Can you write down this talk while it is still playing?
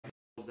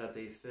that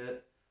they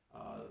fit,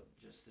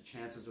 just the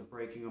chances of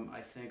breaking them,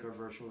 I think, are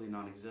virtually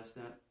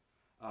non-existent.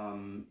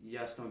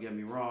 Yes, don't get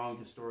me wrong.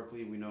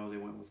 Historically, we know they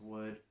went with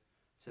wood.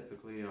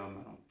 Typically, I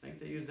don't think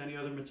they used any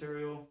other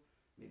material,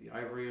 maybe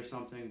ivory or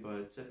something,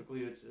 but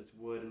typically it's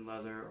wood and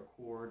leather or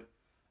cord.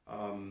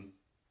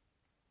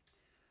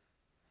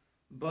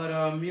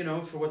 You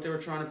know, for what they were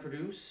trying to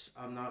produce,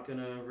 I'm not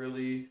gonna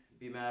really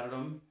be mad at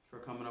them for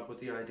coming up with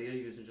the idea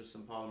using just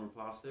some polymer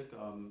plastic.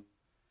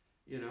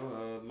 You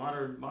know,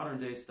 modern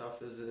day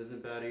stuff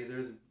isn't bad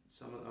either.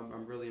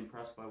 I'm really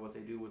impressed by what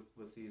they do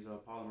with these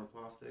polymer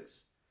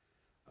plastics.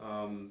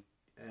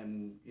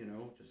 And you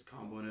know, just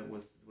comboing it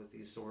with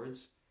these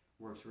swords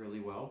works really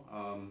well.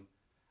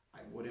 I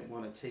wouldn't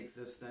want to take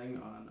this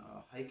thing on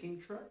a hiking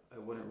trip. I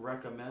wouldn't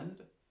recommend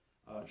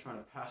trying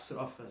to pass it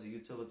off as a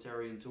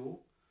utilitarian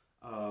tool.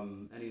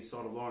 Any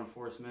sort of law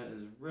enforcement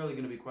is really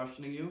going to be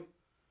questioning you,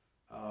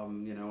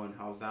 you know, and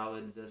how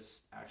valid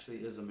this actually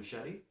is a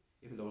machete,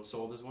 even though it's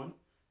sold as one.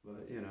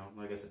 But, you know,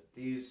 like I said,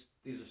 these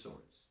are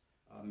swords.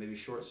 Maybe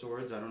short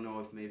swords. I don't know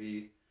if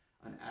maybe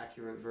an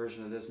accurate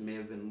version of this may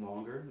have been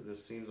longer.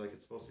 This seems like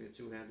it's supposed to be a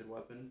two-handed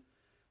weapon,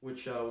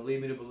 which would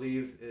lead me to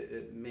believe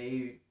it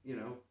may, you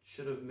know,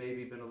 should have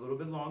maybe been a little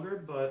bit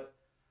longer, but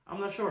I'm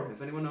not sure.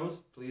 If anyone knows,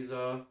 please,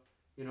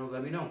 you know,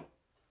 let me know.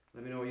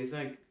 Let me know what you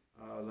think.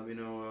 Let me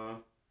know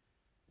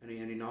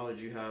any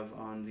knowledge you have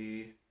on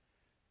the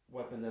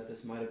weapon that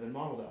this might have been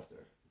modeled after.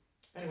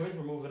 Anyways,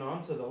 we're moving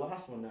on to the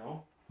last one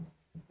now.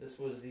 This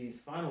was the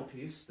final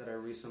piece that I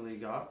recently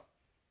got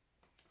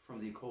from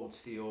the Cold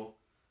Steel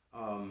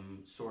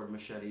sword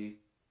machete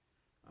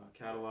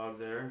catalog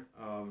there.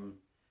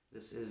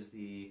 This is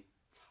the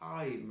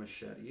Thai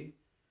machete.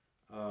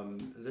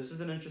 This is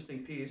an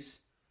interesting piece.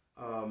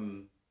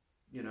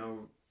 You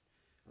know,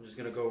 I'm just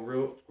gonna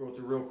go through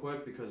real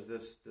quick because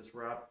this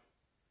wrap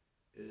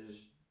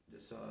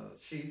this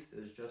sheath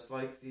is just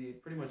like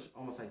pretty much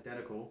almost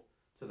identical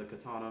to the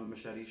katana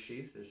machete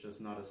sheath. It's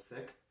just not as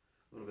thick,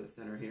 a little bit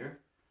thinner here.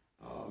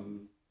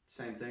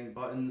 Same thing,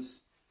 buttons,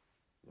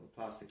 little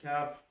plastic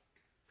cap.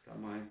 Got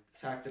my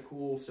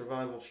tactical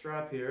survival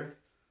strap here.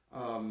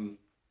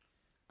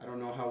 I don't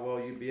know how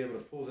well you'd be able to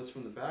pull this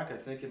from the back. I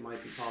think it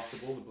might be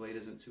possible. The blade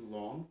isn't too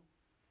long.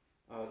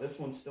 This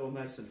one's still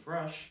nice and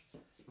fresh.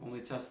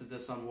 Only tested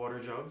this on water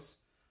jugs.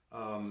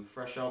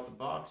 Fresh out the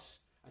box.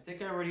 I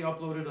think I already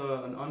uploaded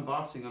an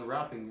unboxing,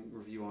 unwrapping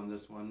review on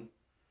this one.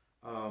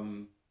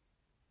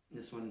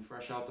 This one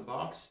fresh out the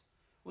box.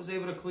 Was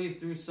able to cleave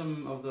through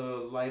some of the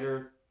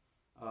lighter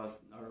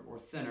or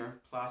thinner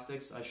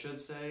plastics, I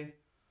should say.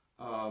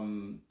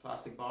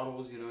 Plastic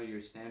bottles, you know,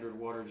 your standard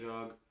water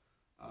jug,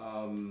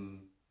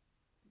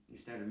 your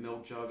standard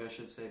milk jug, I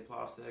should say,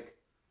 plastic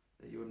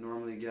that you would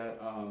normally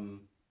get.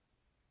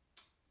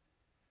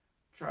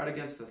 Tried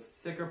against the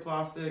thicker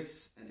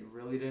plastics, and it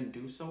really didn't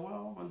do so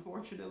well,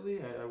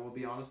 unfortunately. I will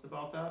be honest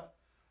about that.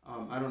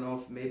 I don't know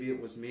if maybe it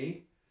was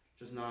me,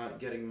 just not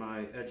getting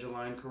my edge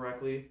aligned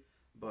correctly,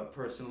 but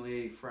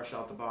personally, fresh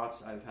out the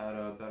box, I've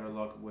had better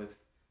luck with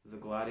the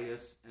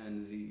Gladius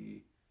and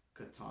the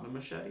Katana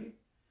machete.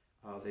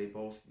 They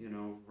both, you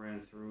know,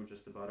 ran through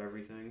just about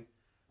everything.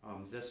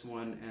 This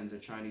one and the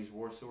Chinese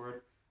war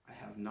sword, I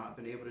have not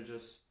been able to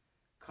just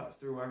cut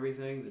through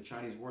everything. The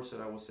Chinese war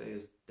sword, I will say,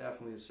 is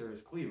definitely a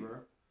serious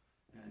cleaver.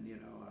 And, you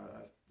know,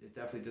 it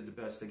definitely did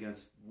the best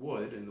against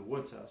wood in the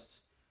wood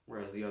tests.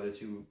 Whereas the other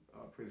two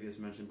previous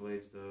mentioned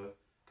blades, the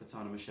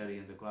Katana machete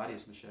and the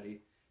Gladius machete,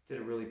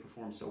 didn't really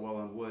perform so well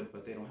on wood,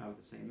 but they don't have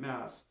the same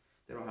mass.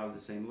 They don't have the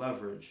same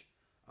leverage.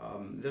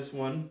 This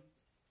one,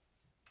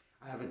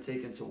 I haven't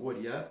taken to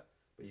wood yet,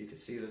 but you can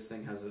see this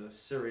thing has a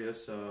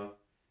serious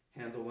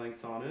handle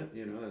length on it.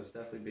 You know, that's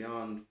definitely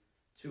beyond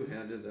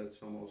two-handed.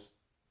 That's almost,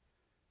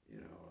 you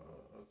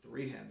know, a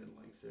three-handed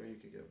length there. You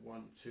could get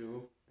 1,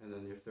 2, and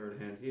then your third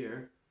hand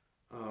here.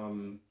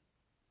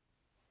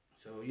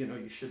 So, you know,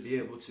 you should be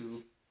able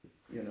to,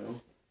 you know,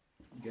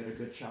 get a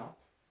good chop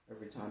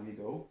every time you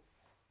go.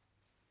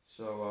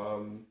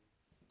 So,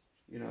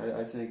 you know,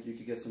 I think you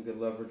could get some good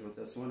leverage with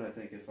this one. I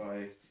think if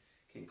I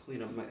can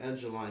clean up my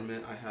edge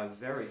alignment, I have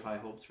very high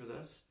hopes for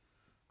this.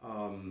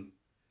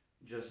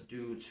 Just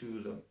due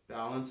to the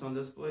balance on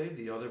this blade.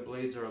 The other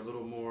blades are a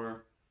little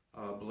more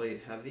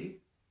blade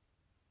heavy,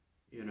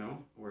 you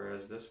know,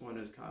 whereas this one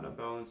is kind of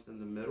balanced in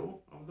the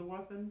middle of the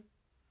weapon.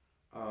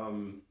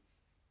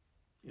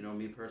 You know,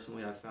 me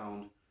personally, I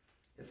found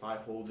if I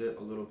hold it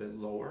a little bit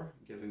lower,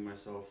 giving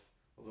myself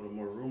a little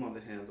more room on the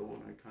handle,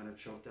 and I kind of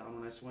choke down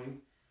when I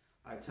swing,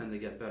 I tend to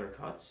get better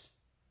cuts.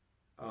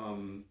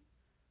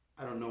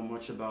 I don't know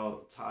much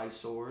about Thai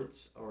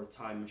swords or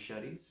Thai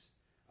machetes.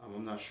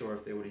 I'm not sure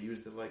if they would have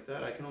used it like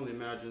that. I can only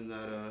imagine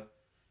that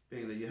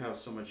being that you have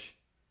so much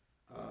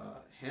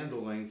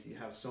handle length, you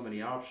have so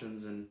many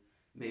options, and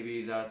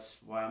maybe that's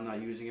why I'm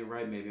not using it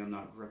right. Maybe I'm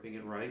not gripping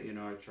it right. You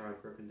know, I tried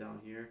gripping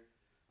down here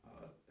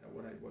at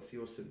what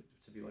feels to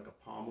be like a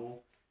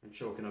pommel, and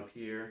choking up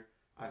here.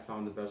 I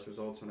found the best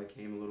results when I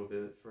came a little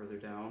bit further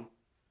down,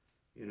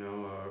 you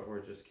know, or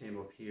just came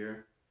up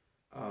here.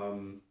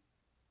 You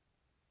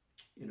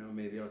know,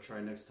 maybe I'll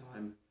try next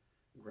time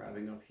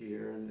grabbing up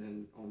here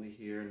and only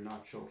here and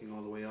not choking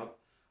all the way up.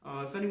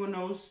 If anyone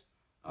knows,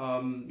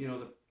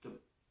 the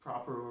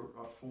proper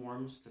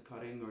forms to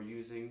cutting or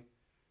using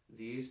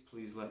these,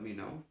 please let me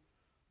know.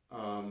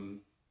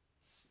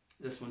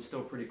 This one's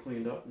still pretty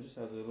cleaned up. It just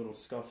has a little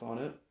scuff on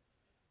it.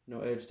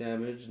 No edge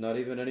damage, not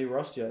even any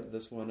rust yet.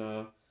 This one,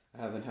 I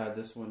haven't had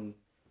this one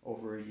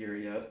over a year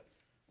yet.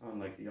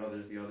 Unlike the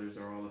others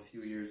are all a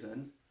few years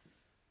in.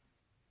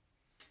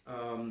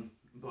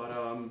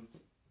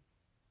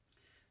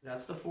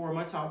 That's the 4 of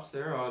my tops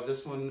there.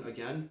 This one,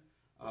 again,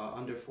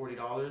 under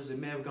 $40. It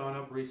may have gone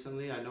up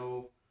recently. I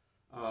know,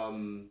 I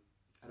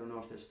don't know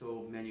if they're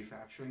still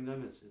manufacturing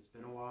them. It's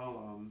been a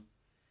while.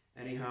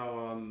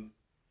 Anyhow,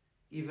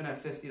 even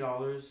at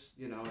 $50,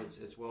 you know,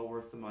 it's well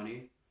worth the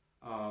money.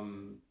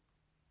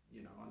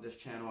 You know, on this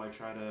channel, I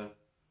try to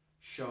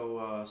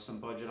show some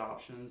budget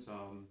options.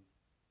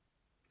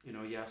 You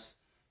know, yes,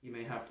 you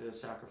may have to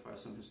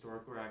sacrifice some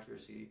historical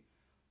accuracy,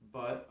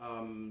 but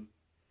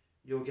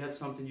you'll get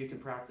something you can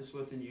practice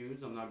with and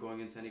use. I'm not going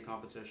into any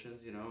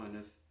competitions, you know,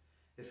 and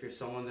if you're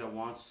someone that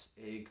wants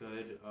a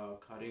good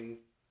cutting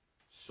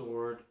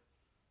sword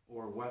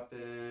or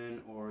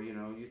weapon, or, you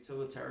know,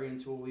 utilitarian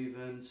tool,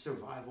 even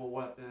survival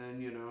weapon,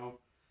 you know,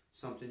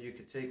 something you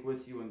could take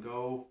with you and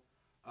go,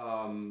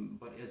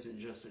 but isn't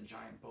just a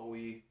giant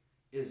bowie,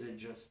 isn't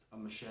just a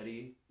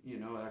machete, you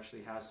know, it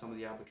actually has some of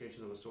the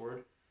applications of a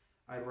sword.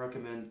 I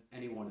recommend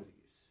any one of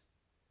these.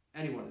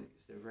 Any one of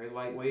these. They're very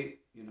lightweight,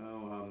 you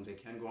know, they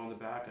can go on the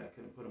back. I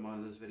couldn't put them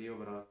on this video,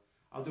 but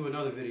I'll do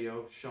another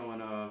video showing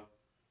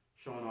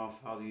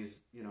off how these,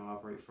 you know,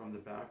 operate from the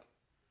back.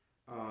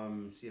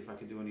 See if I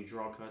can do any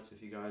draw cuts.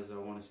 If you guys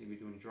want to see me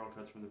do any draw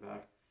cuts from the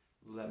back,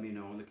 let me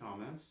know in the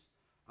comments.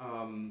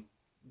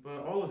 But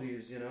all of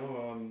these, you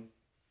know,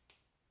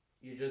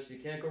 you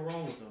can't go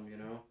wrong with them, you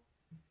know.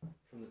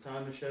 From the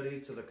time machete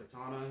to the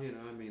katana, you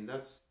know, I mean,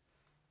 that's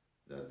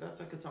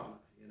a katana,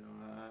 you know.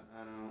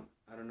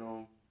 I don't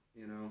know,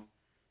 you know,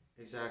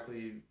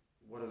 exactly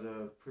what are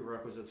the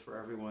prerequisites for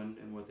everyone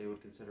and what they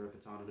would consider a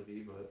katana to be,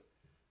 but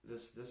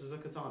this is a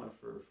katana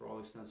for all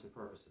extensive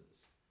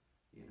purposes.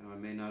 You know, it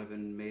may not have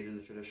been made in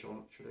the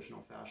traditional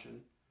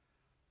fashion.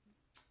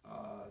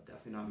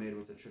 Definitely not made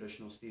with the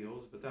traditional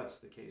steels, but that's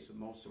the case with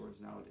most swords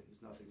nowadays.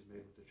 Nothing's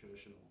made with the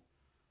traditional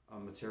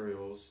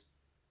materials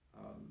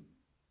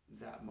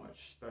that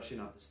much, especially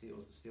not the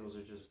steels. The steels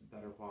are just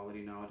better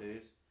quality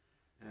nowadays.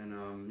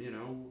 And, you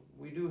know,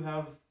 we do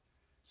have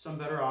some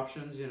better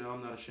options, you know,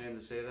 I'm not ashamed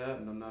to say that,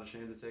 and I'm not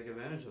ashamed to take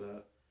advantage of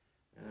that.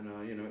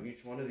 And, you know,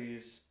 each one of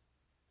these,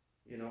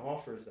 you know,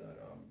 offers that.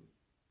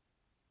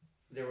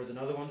 There was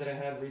another one that I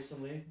had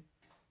recently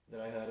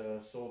that I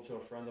had sold to a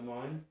friend of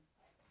mine,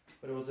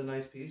 but it was a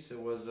nice piece. It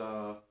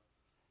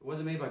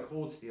wasn't made by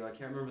Cold Steel. I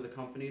can't remember the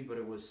company, but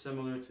it was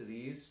similar to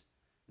these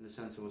in the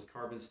sense it was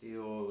carbon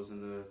steel. It was in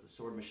the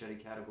sword machete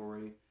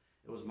category.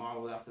 It was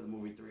modeled after the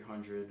movie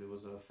 300. It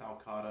was a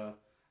falcata.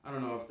 I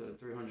don't know if the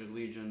 300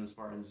 Legion, the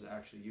Spartans,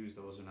 actually used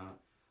those or not.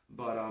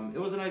 But it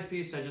was a nice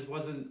piece. I just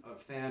wasn't a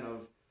fan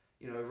of,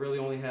 you know, it really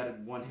only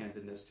had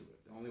one-handedness to it.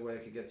 The only way I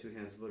could get two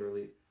hands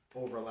literally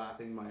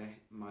overlapping my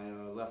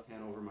left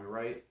hand over my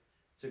right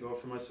to go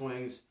for my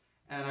swings.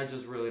 And I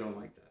just really don't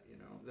like that, you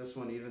know. This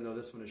one, even though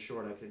this one is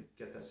short, I could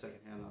get that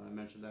second hand on. I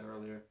mentioned that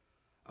earlier.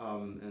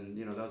 And,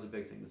 you know, that was a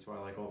big thing. That's why I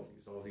like all of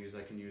these. All of these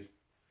I can use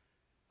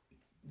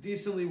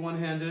decently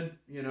one-handed,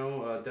 you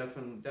know,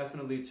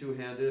 definitely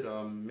two-handed,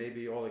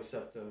 maybe all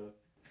except the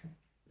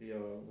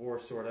war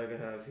sword I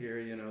have here.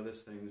 You know,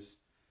 this thing's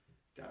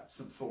got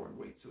some forward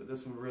weight to it.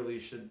 This one really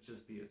should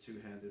just be a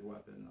two-handed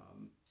weapon.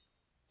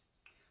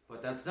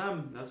 But that's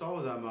them. That's all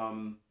of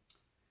them.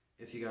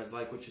 If you guys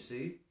like what you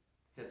see,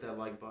 hit that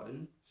like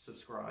button,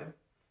 subscribe.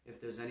 If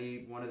there's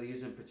any one of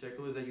these in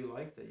particular that you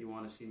like, that you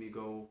want to see me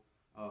go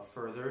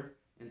further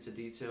into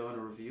detail in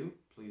a review,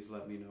 please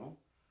let me know.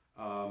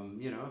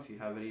 You know, if you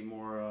have any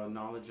more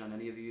knowledge on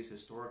any of these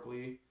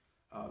historically,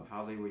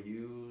 how they were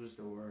used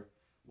or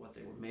what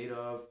they were made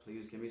of,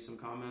 please give me some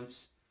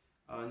comments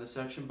in the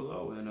section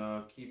below.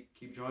 And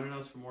keep joining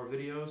us for more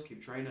videos.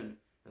 Keep training.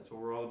 That's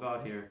what we're all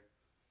about here.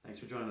 Thanks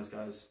for joining us,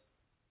 guys.